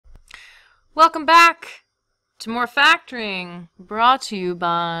Welcome back to more factoring, brought to you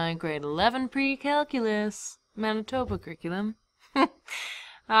by Grade 11 Pre-Calculus, Manitoba curriculum.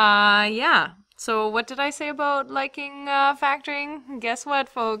 Yeah. So what did I say about liking factoring? Guess what,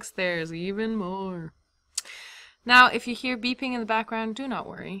 folks? There's even more. Now, if you hear beeping in the background, do not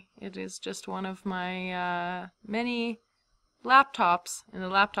worry. It is just one of my many laptops in the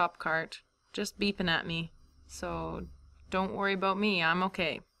laptop cart just beeping at me. So don't worry about me. I'm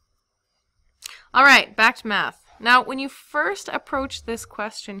okay. All right, back to math. Now, when you first approach this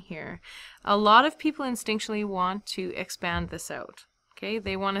question here, a lot of people instinctually want to expand this out. Okay,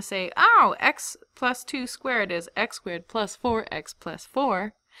 they want to say, oh, x plus 2 squared is x squared plus 4x plus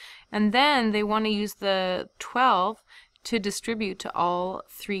 4. And then they want to use the 12 to distribute to all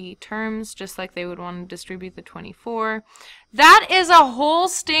three terms, just like they would want to distribute the 24. That is a whole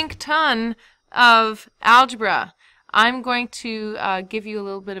stink ton of algebra. I'm going to give you a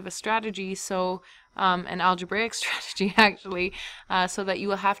little bit of a strategy, so an algebraic strategy actually, so that you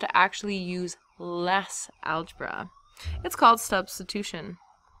will have to actually use less algebra. It's called substitution.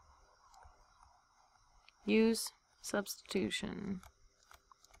 Use substitution.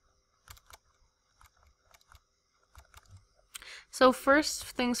 So first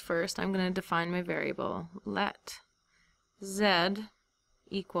things first, I'm going to define my variable. Let z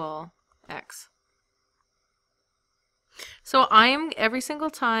equal x. So I am every single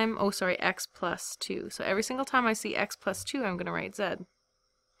time, x plus 2. So every single time I see x plus 2, I'm going to write z.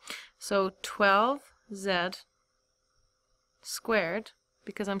 So 12z squared,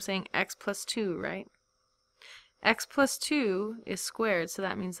 because I'm saying x plus 2, right? X plus 2 is squared, so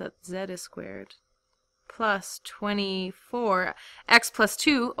that means that z is squared. Plus 24, x plus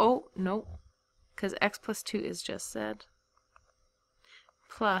 2, oh, no, because x plus 2 is just z.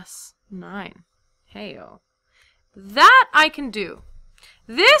 Plus 9. Hey-o. That I can do.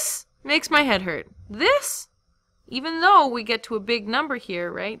 This makes my head hurt. This, even though we get to a big number here,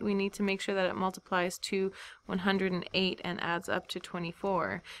 right, we need to make sure that it multiplies to 108 and adds up to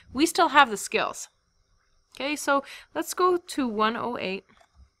 24. We still have the skills. Okay, so let's go to 108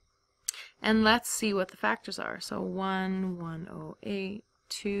 and let's see what the factors are. So 1, 108,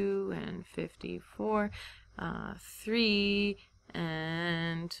 2, and 54, 3,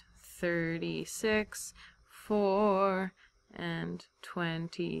 and 36, 4 and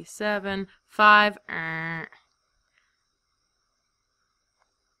 27, 5,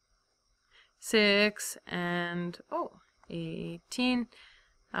 6 and 18,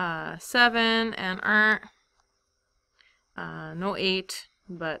 7 and no 8,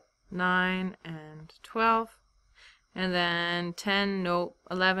 but 9 and 12, and then 10, nope,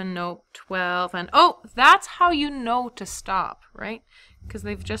 11, nope, 12, and that's how you know to stop, right? Because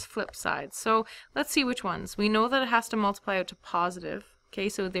they've just flipped sides. So let's see which ones. We know that it has to multiply out to positive. Okay,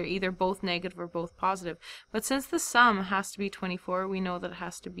 so they're either both negative or both positive. But since the sum has to be 24, we know that it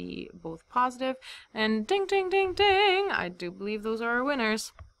has to be both positive. And ding, ding, ding, ding, I do believe those are our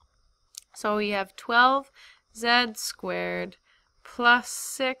winners. So we have 12z squared plus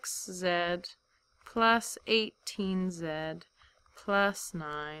 6z plus 18z plus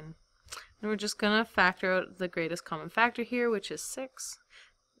 9. And we're just going to factor out the greatest common factor here, which is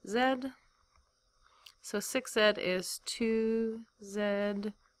 6z. So 6z is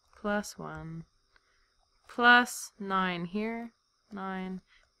 2z plus 1 plus 9 here, 9,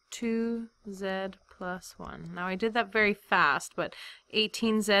 2z plus 1. Now I did that very fast, but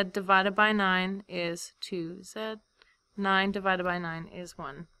 18z divided by 9 is 2z. 9 divided by 9 is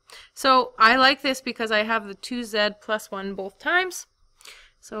 1. So I like this because I have the 2z plus 1 both times.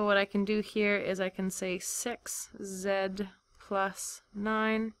 So what I can do here is I can say 6z plus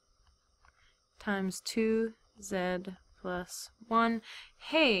 9 times 2z plus 1.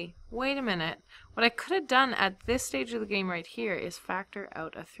 Hey, wait a minute. What I could have done at this stage of the game right here is factor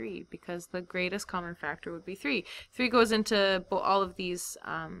out a 3, because the greatest common factor would be 3. 3 goes into all of these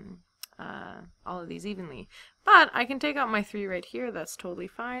evenly. But I can take out my 3 right here. That's totally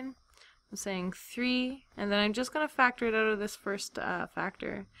fine. I'm saying 3, and then I'm just going to factor it out of this first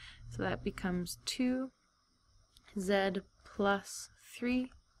factor. So that becomes 2z plus 3,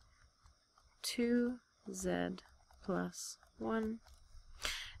 2z plus 1.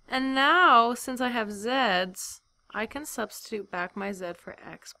 And now, since I have z's, I can substitute back my z for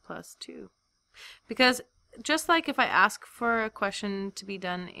x plus 2. Because just like if I ask for a question to be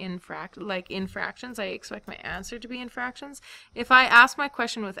done in fractions, I expect my answer to be in fractions. If I ask my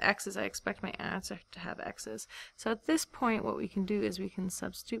question with x's, I expect my answer to have x's. So at this point, what we can do is we can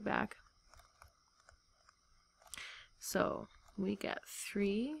substitute back. So we get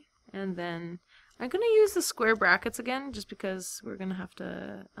 3, and then I'm going to use the square brackets again just because we're going to have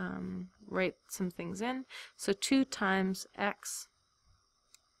to write some things in. So 2 times x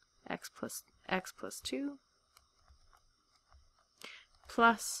plus 2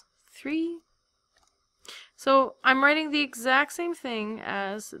 plus 3. So I'm writing the exact same thing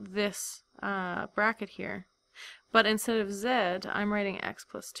as this bracket here. But instead of z, I'm writing x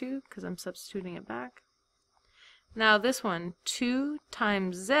plus 2 because I'm substituting it back. Now this one, 2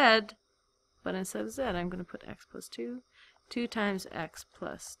 times z, but instead of z, I'm going to put x plus 2. 2 times x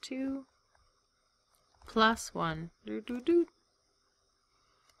plus 2 plus 1.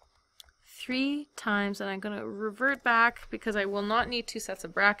 3 times, and I'm going to revert back because I will not need 2 sets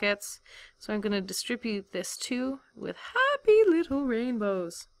of brackets. So I'm going to distribute this 2 with happy little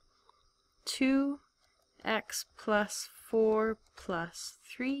rainbows. 2x plus 4 plus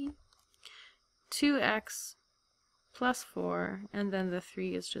 3. 2x plus 4, and then the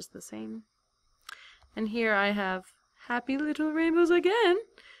 3 is just the same. And here I have happy little rainbows again.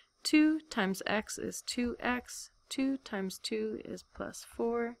 2 times x is 2x. 2 times 2 is plus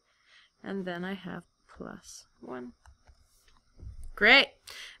 4. And then I have plus 1. Great.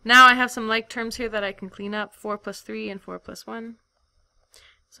 Now I have some like terms here that I can clean up. 4 plus 3 and 4 plus 1.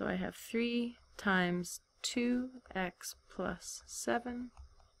 So I have 3 times 2x plus 7.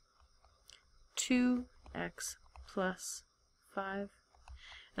 2x plus 5.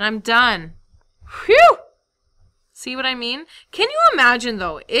 And I'm done. Whew! See what I mean? Can you imagine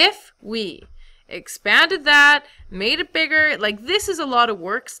though, if we expanded that, made it bigger, like this is a lot of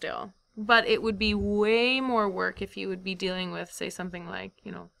work still. But it would be way more work if you would be dealing with, say, something like,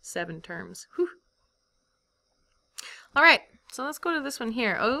 7 terms. Whew. All right, so let's go to this one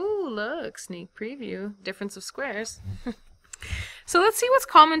here. Oh, look, sneak preview, difference of squares. So let's see what's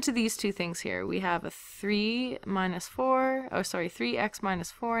common to these two things here. We have a 3x minus 4 and a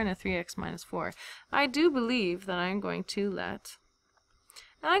 3x minus 4. I do believe that I'm going to and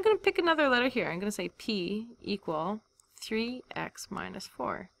I'm going to pick another letter here. I'm going to say p equal 3x minus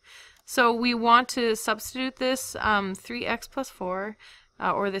 4. So we want to substitute this 3x plus 4,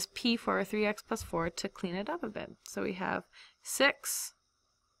 or this p for 3x plus 4 to clean it up a bit. So we have 6p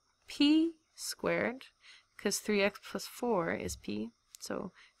squared, because 3x plus 4 is p.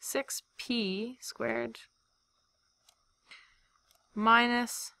 So 6p squared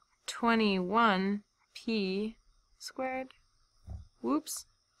minus 21p squared. Whoops.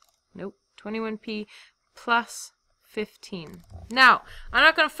 Nope. 21p plus 15. Now, I'm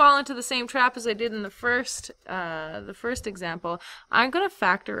not going to fall into the same trap as I did in the first example. I'm going to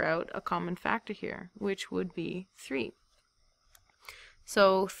factor out a common factor here, which would be 3.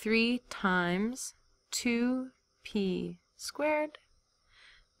 So 3 times 2p squared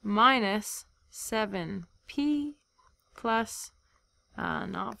minus 7p plus,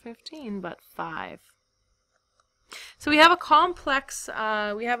 not 15, but 5. So we have a complex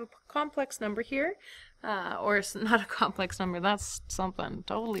number here. Or it's not a complex number, that's something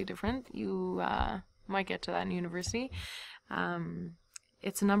totally different. You might get to that in university.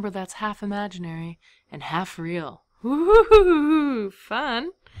 It's a number that's half imaginary and half real. Woohoo!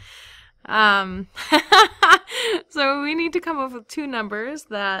 Fun! So we need to come up with two numbers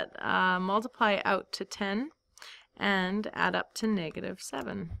that multiply out to 10 and add up to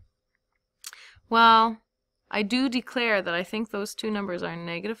 -7. Well, I do declare that I think those two numbers are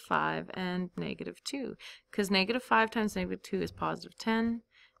 -5 and -2, because -5 times -2 is +10,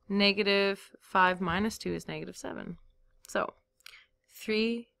 -5 minus 2 is -7. So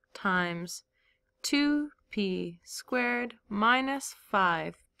 3 times 2p squared minus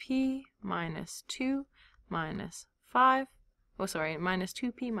 5p minus 2 minus 5, minus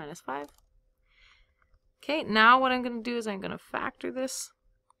 2p minus 5. Okay, now what I'm going to do is I'm going to factor this.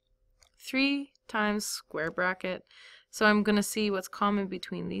 3 times square bracket. So I'm going to see what's common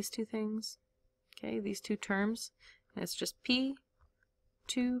between these two things. Okay, these two terms. And it's just p,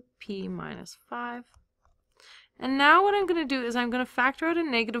 2p minus 5. And now what I'm going to do is I'm going to factor out a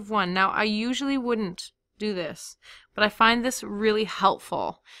 -1. Now I usually wouldn't do this, but I find this really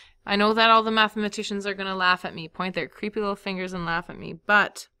helpful. I know that all the mathematicians are going to laugh at me, point their creepy little fingers and laugh at me,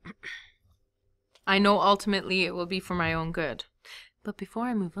 but I know ultimately it will be for my own good. But before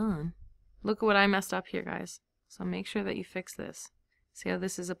I move on, look at what I messed up here, guys. So make sure that you fix this. See how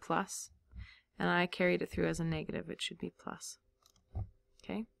this is a plus? And I carried it through as a negative. It should be plus.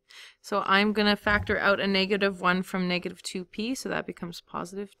 Okay? So I'm going to factor out a -1 from -2p, so that becomes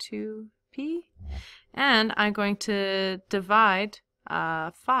 +2p. And I'm going to divide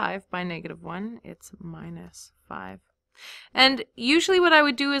 5 by -1. It's -5. And usually what I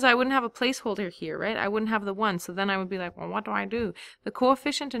would do is I wouldn't have a placeholder here, right? I wouldn't have the 1. So then I would be like, well, what do I do? The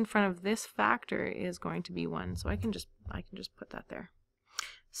coefficient in front of this factor is going to be 1. So I can just put that there.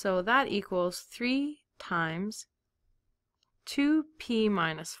 So that equals 3 times 2p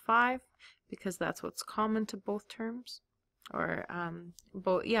minus 5, because that's what's common to both terms. Or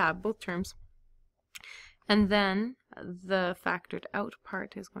both terms. And then the factored out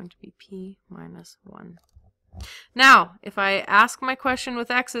part is going to be p minus 1. Now, if I ask my question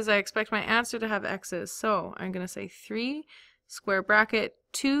with x's, I expect my answer to have x's. So I'm going to say 3 square bracket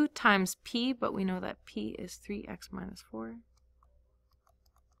 2 times p, but we know that p is 3x minus 4.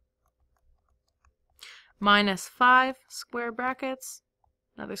 Minus 5 square brackets,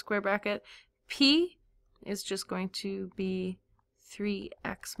 another square bracket. P is just going to be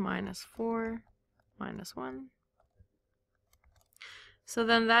 3x minus 4 minus 1. So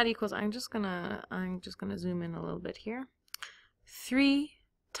then that equals, I'm just gonna zoom in a little bit here. 3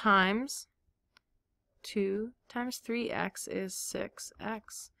 times 2 times 3x is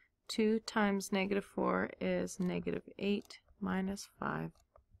 6x. 2 times negative 4 is negative 8 minus 5.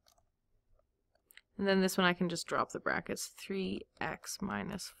 And then this one I can just drop the brackets. 3x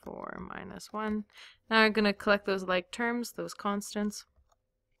minus 4 minus 1. Now I'm going to collect those like terms, those constants.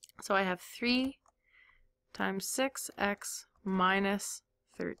 So I have 3 times 6x minus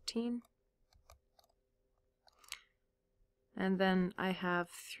 13. And then I have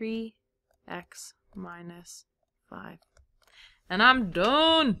 3x minus 5. And I'm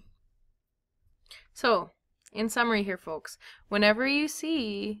done! So, in summary here, folks, whenever you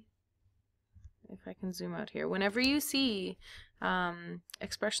see, if I can zoom out here, whenever you see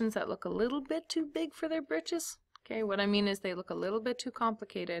expressions that look a little bit too big for their britches, okay, what I mean is they look a little bit too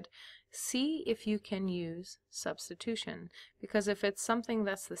complicated, see if you can use substitution. Because if it's something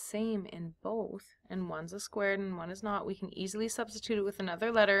that's the same in both, and one's a squared and one is not, we can easily substitute it with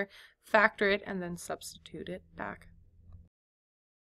another letter, factor it, and then substitute it back.